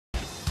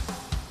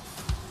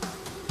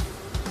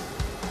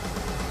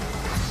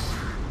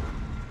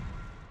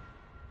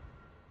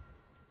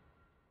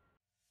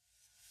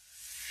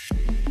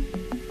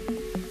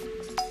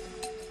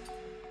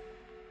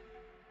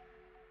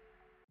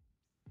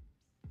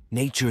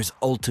Nature's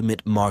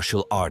ultimate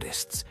martial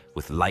artists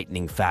with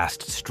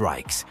lightning-fast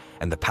strikes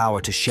and the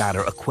power to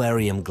shatter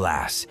aquarium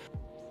glass.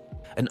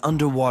 An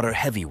underwater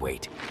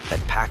heavyweight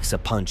that packs a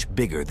punch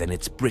bigger than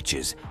its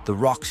britches, the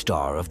rock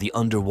star of the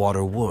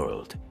underwater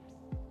world.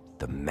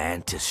 The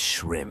mantis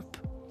shrimp.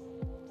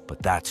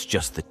 But that's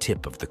just the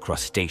tip of the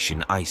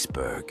crustacean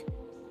iceberg.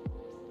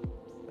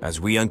 As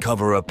we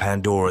uncover a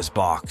Pandora's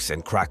box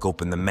and crack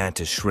open the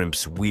mantis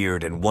shrimp's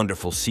weird and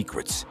wonderful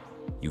secrets,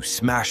 you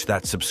smash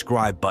that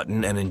subscribe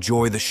button and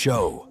enjoy the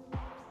show.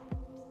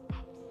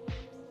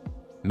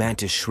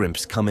 Mantis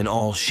shrimps come in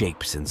all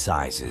shapes and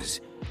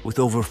sizes, with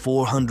over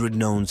 400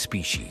 known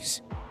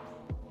species.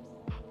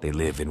 They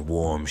live in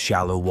warm,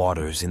 shallow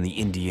waters in the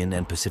Indian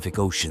and Pacific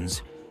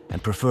Oceans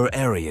and prefer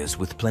areas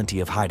with plenty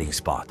of hiding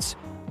spots,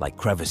 like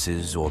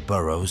crevices or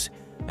burrows,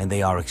 and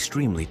they are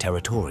extremely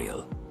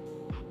territorial.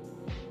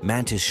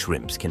 Mantis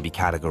shrimps can be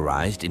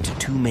categorized into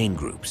two main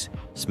groups,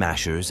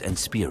 smashers and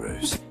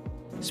spearers.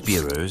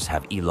 Spearers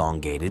have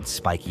elongated,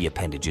 spiky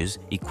appendages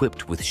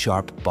equipped with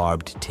sharp,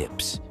 barbed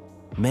tips.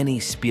 Many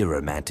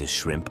spearer mantis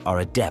shrimp are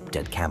adept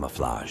at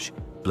camouflage,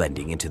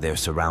 blending into their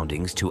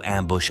surroundings to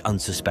ambush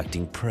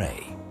unsuspecting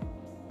prey.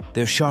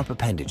 Their sharp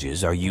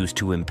appendages are used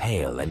to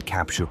impale and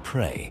capture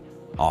prey,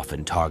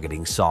 often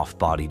targeting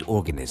soft-bodied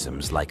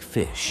organisms like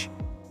fish.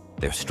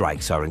 Their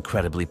strikes are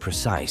incredibly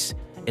precise,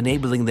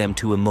 enabling them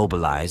to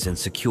immobilize and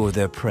secure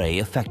their prey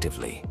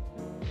effectively.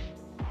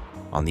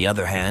 On the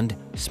other hand,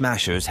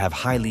 smashers have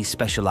highly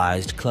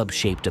specialized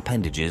club-shaped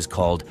appendages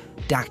called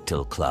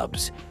dactyl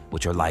clubs,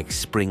 which are like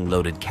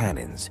spring-loaded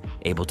cannons,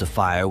 able to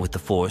fire with the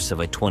force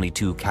of a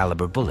 .22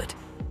 caliber bullet,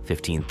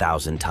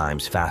 15,000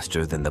 times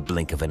faster than the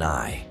blink of an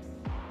eye.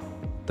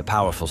 The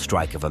powerful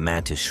strike of a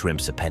mantis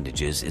shrimp's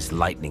appendages is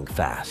lightning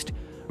fast,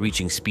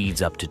 reaching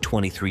speeds up to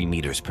 23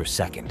 meters per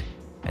second,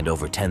 and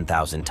over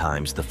 10,000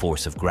 times the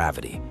force of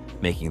gravity,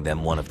 making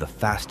them one of the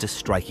fastest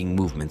striking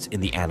movements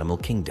in the animal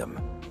kingdom.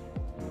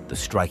 The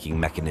striking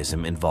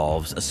mechanism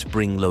involves a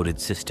spring-loaded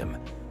system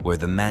where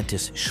the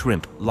mantis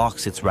shrimp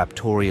locks its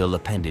raptorial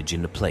appendage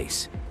into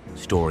place,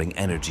 storing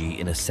energy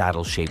in a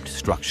saddle-shaped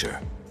structure.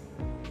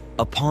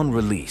 Upon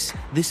release,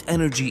 this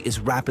energy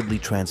is rapidly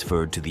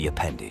transferred to the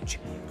appendage,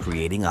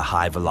 creating a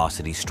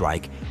high-velocity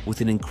strike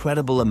with an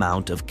incredible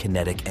amount of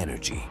kinetic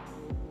energy.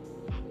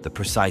 The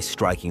precise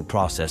striking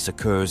process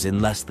occurs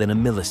in less than a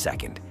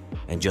millisecond,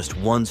 and just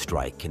one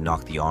strike can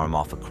knock the arm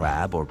off a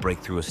crab or break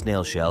through a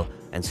snail shell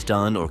and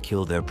stun or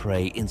kill their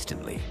prey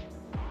instantly.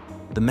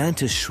 The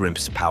mantis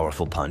shrimp's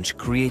powerful punch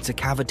creates a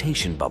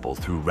cavitation bubble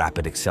through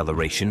rapid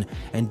acceleration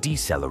and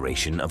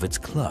deceleration of its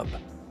club.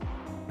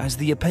 As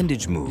the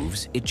appendage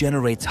moves, it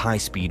generates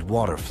high-speed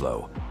water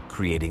flow,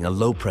 creating a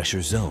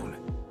low-pressure zone.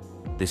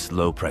 This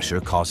low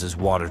pressure causes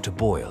water to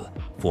boil,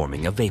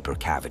 forming a vapor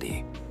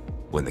cavity.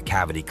 When the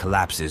cavity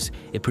collapses,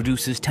 it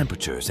produces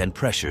temperatures and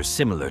pressures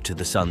similar to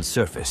the sun's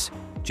surface,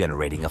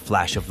 generating a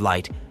flash of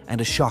light and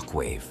a shock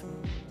wave.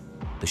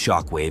 The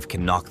shock wave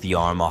can knock the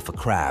arm off a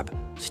crab,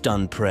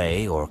 stun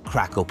prey, or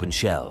crack open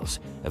shells,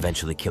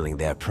 eventually killing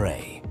their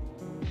prey.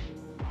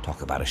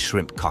 Talk about a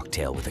shrimp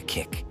cocktail with a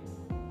kick.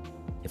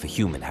 If a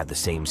human had the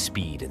same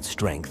speed and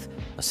strength,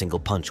 a single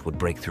punch would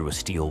break through a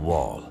steel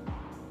wall.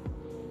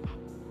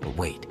 But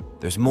wait,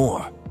 there's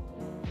more.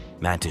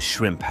 Mantis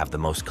shrimp have the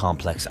most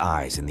complex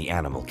eyes in the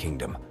animal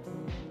kingdom.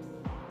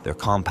 Their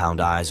compound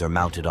eyes are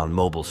mounted on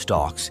mobile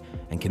stalks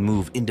and can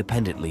move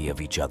independently of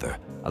each other,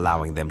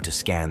 allowing them to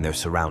scan their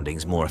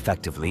surroundings more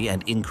effectively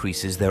and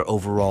increases their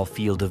overall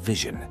field of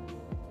vision.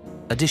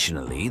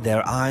 Additionally,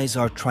 their eyes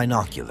are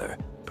trinocular,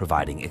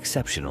 providing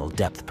exceptional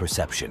depth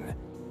perception.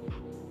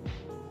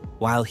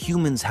 While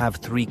humans have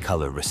 3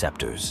 color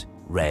receptors,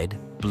 red,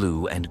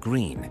 blue, and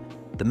green,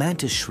 the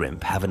mantis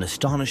shrimp have an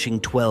astonishing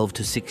 12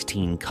 to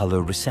 16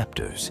 color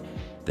receptors.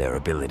 Their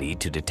ability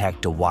to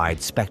detect a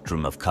wide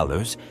spectrum of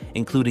colors,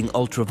 including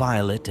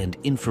ultraviolet and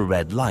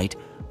infrared light,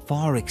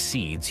 far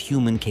exceeds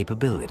human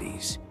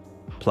capabilities.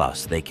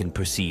 Plus, they can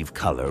perceive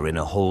color in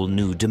a whole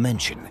new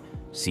dimension,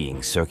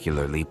 seeing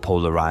circularly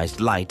polarized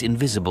light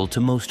invisible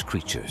to most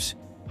creatures.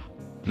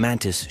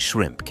 Mantis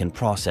shrimp can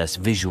process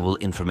visual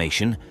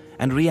information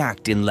and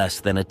react in less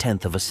than a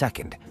tenth of a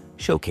second,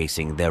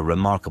 showcasing their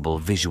remarkable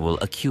visual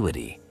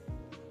acuity.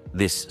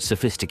 This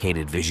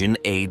sophisticated vision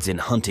aids in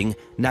hunting,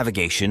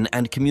 navigation,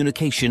 and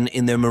communication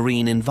in their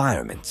marine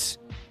environments.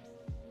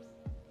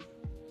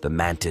 The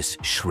mantis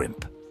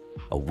shrimp,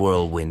 a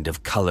whirlwind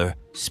of color,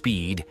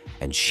 speed,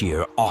 and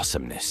sheer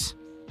awesomeness.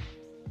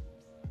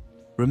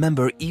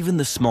 Remember, even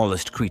the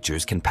smallest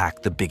creatures can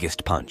pack the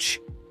biggest punch.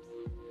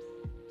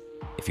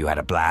 If you had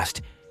a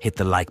blast, hit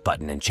the like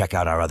button and check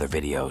out our other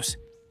videos.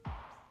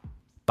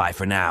 Bye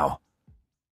for now.